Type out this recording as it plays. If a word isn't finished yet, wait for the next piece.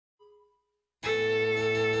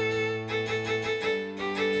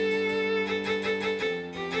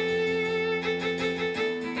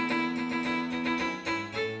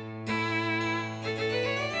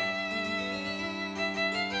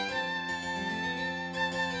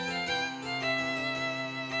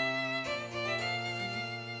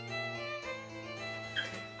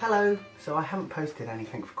Hello! So I haven't posted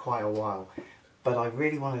anything for quite a while, but I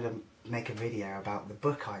really wanted to make a video about the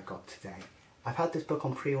book I got today. I've had this book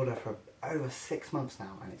on pre-order for over 6 months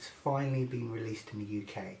now, and it's finally been released in the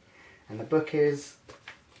UK. And the book is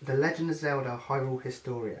The Legend of Zelda Hyrule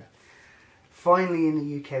Historia. Finally in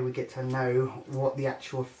the UK we get to know what the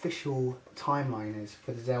actual official timeline is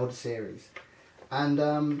for the Zelda series. And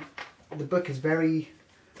the book is very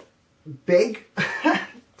big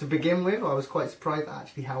to begin with. I was quite surprised at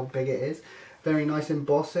actually how big it is. Very nice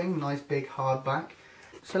embossing, nice big hardback.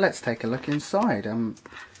 So let's take a look inside. To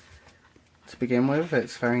begin with,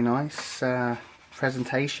 it's very nice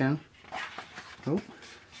presentation. Oh,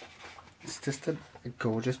 it's just a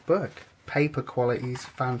gorgeous book. Paper quality is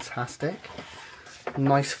fantastic.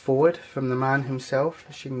 Nice forward from the man himself,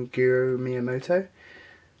 Shigeru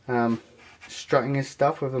Miyamoto. Strutting his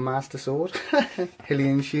stuff with a Master Sword,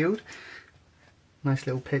 Hylian shield. Nice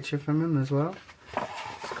little picture from him as well.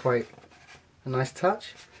 It's quite a nice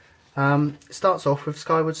touch. It starts off with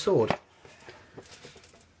Skyward Sword.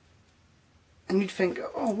 And you'd think,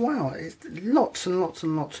 oh wow, it's lots and lots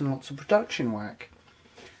and lots and lots of production work.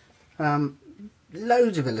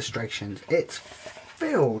 Loads of illustrations. It's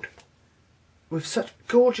filled with such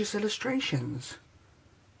gorgeous illustrations.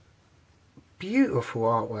 Beautiful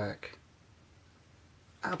artwork.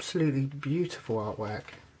 Absolutely beautiful artwork.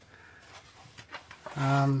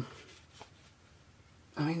 I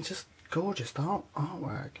mean, just gorgeous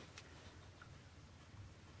artwork.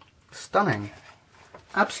 Stunning.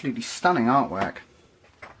 Absolutely stunning artwork.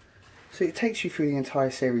 So it takes you through the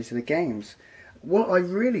entire series of the games. What I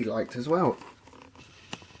really liked as well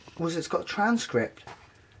was it's got a transcript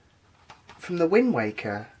from the Wind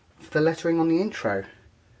Waker for the lettering on the intro.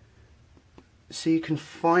 So you can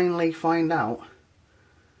finally find out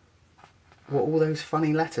what all those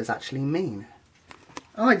funny letters actually mean.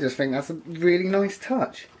 I just think that's a really nice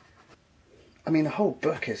touch. I mean, the whole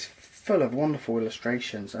book is full of wonderful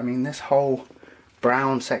illustrations. I mean, this whole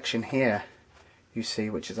brown section here, you see,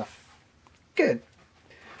 which is a good,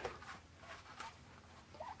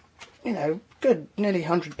 you know, good nearly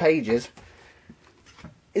 100 pages,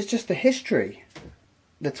 is just the history,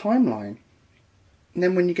 the timeline. And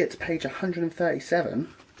then when you get to page 137,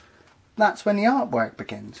 that's when the artwork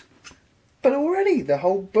begins. But already the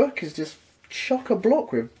whole book is just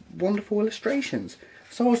chock-a-block with wonderful illustrations.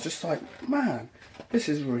 So I was just like, man, this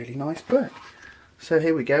is a really nice book. So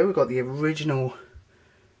here we go, we've got the original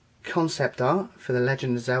concept art for The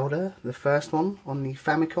Legend of Zelda, the first one on the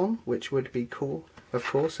Famicom, which would be cool, of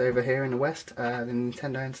course, over here in the West, the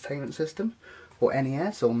Nintendo Entertainment System, or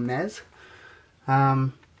NES, or NES.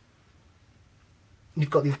 You've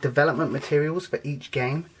got these development materials for each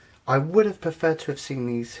game. I would have preferred to have seen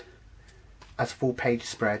these as full page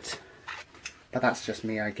spreads, but that's just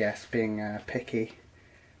me, I guess, being picky.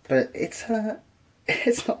 But it's not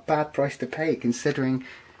a bad price to pay, considering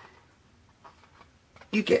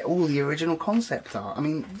you get all the original concept art. I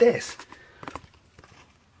mean,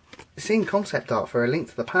 seeing concept art for A Link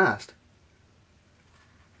to the Past,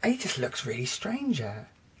 it just looks really strange. I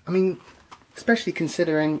mean, especially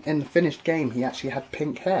considering in the finished game he actually had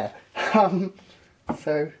pink hair.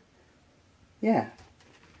 So, yeah.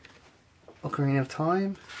 Ocarina of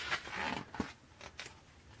Time.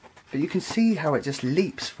 But you can see how it just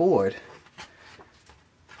leaps forward.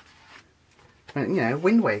 And, you know,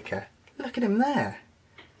 Wind Waker. Look at him there.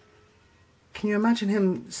 Can you imagine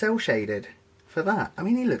him cel shaded for that? I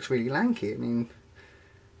mean, he looks really lanky. I mean,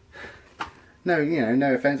 no, you know,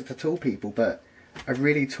 no offence to tall people, but a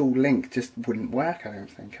really tall Link just wouldn't work, I don't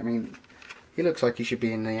think. I mean, he looks like he should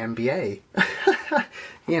be in the NBA.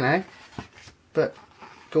 You know, but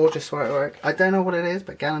gorgeous artwork. I don't know what it is,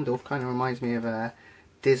 but Ganondorf kind of reminds me of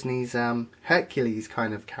Disney's Hercules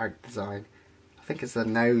kind of character design. I think it's the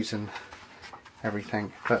nose and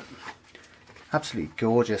everything, but absolutely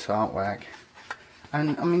gorgeous artwork.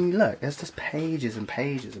 And I mean, look, there's just pages and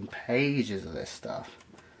pages and pages of this stuff.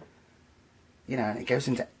 You know, and it goes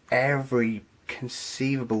into every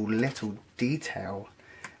conceivable little detail.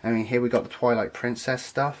 I mean, here we got the Twilight Princess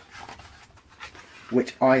stuff,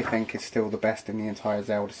 which I think is still the best in the entire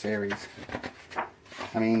Zelda series.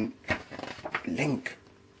 I mean, Link,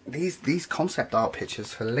 these concept art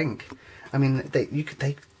pictures for Link, I mean,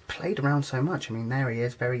 they played around so much. I mean, there he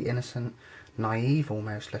is, very innocent, naive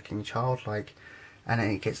almost looking, childlike, and then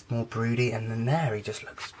it gets more broody, and then there he just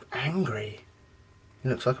looks angry. He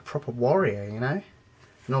looks like a proper warrior, you know.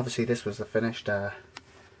 And obviously this was the finished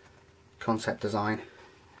concept design.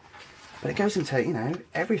 But it goes into, you know,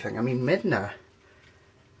 everything. I mean, Midna,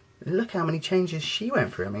 look how many changes she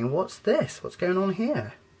went through. I mean, what's this? What's going on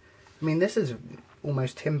here? I mean, this is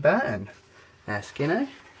almost Tim Burton-esque, you know?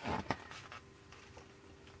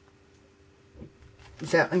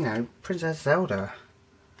 You know, Princess Zelda.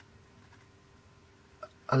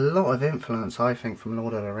 A lot of influence, I think, from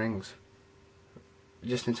Lord of the Rings.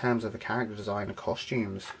 Just in terms of the character design and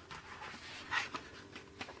costumes.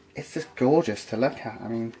 It's just gorgeous to look at. I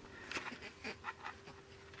mean,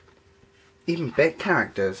 even big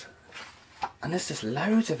characters, and there's just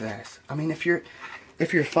loads of this. I mean, if you're a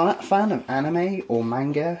fan of anime or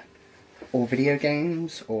manga or video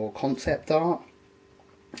games or concept art,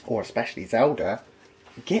 or especially Zelda,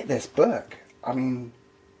 get this book. I mean,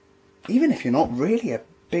 even if you're not really a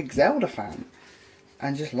big Zelda fan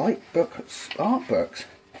and just like art books,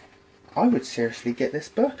 I would seriously get this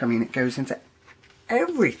book. I mean, it goes into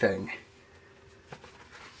everything.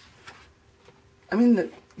 I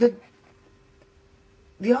mean, the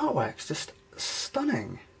artwork's just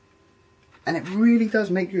stunning, and it really does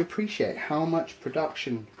make you appreciate how much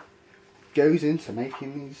production goes into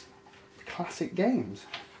making these classic games.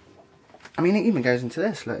 I mean, it even goes into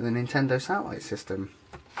this, look, the Nintendo satellite system.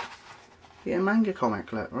 Yeah, manga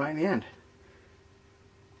comic, look, right at the end.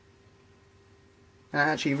 And it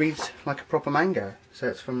actually reads like a proper manga, so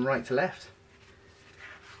it's from right to left.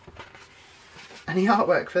 And the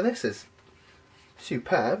artwork for this is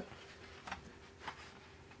superb.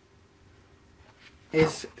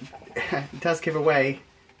 It does give away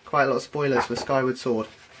quite a lot of spoilers for Skyward Sword.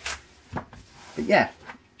 But yeah,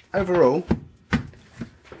 overall,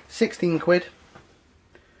 16 quid.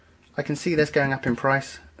 I can see this going up in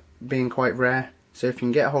price, being quite rare. So if you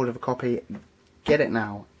can get a hold of a copy, get it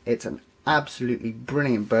now. It's an absolutely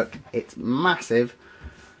brilliant book. It's massive.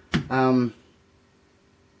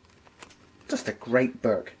 Just a great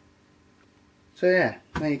book. So yeah,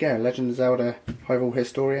 there you go. Legend of Zelda Hyrule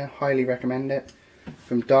Historia. Highly recommend it.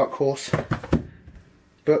 From Dark Horse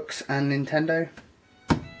Books and Nintendo.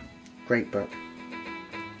 Great book.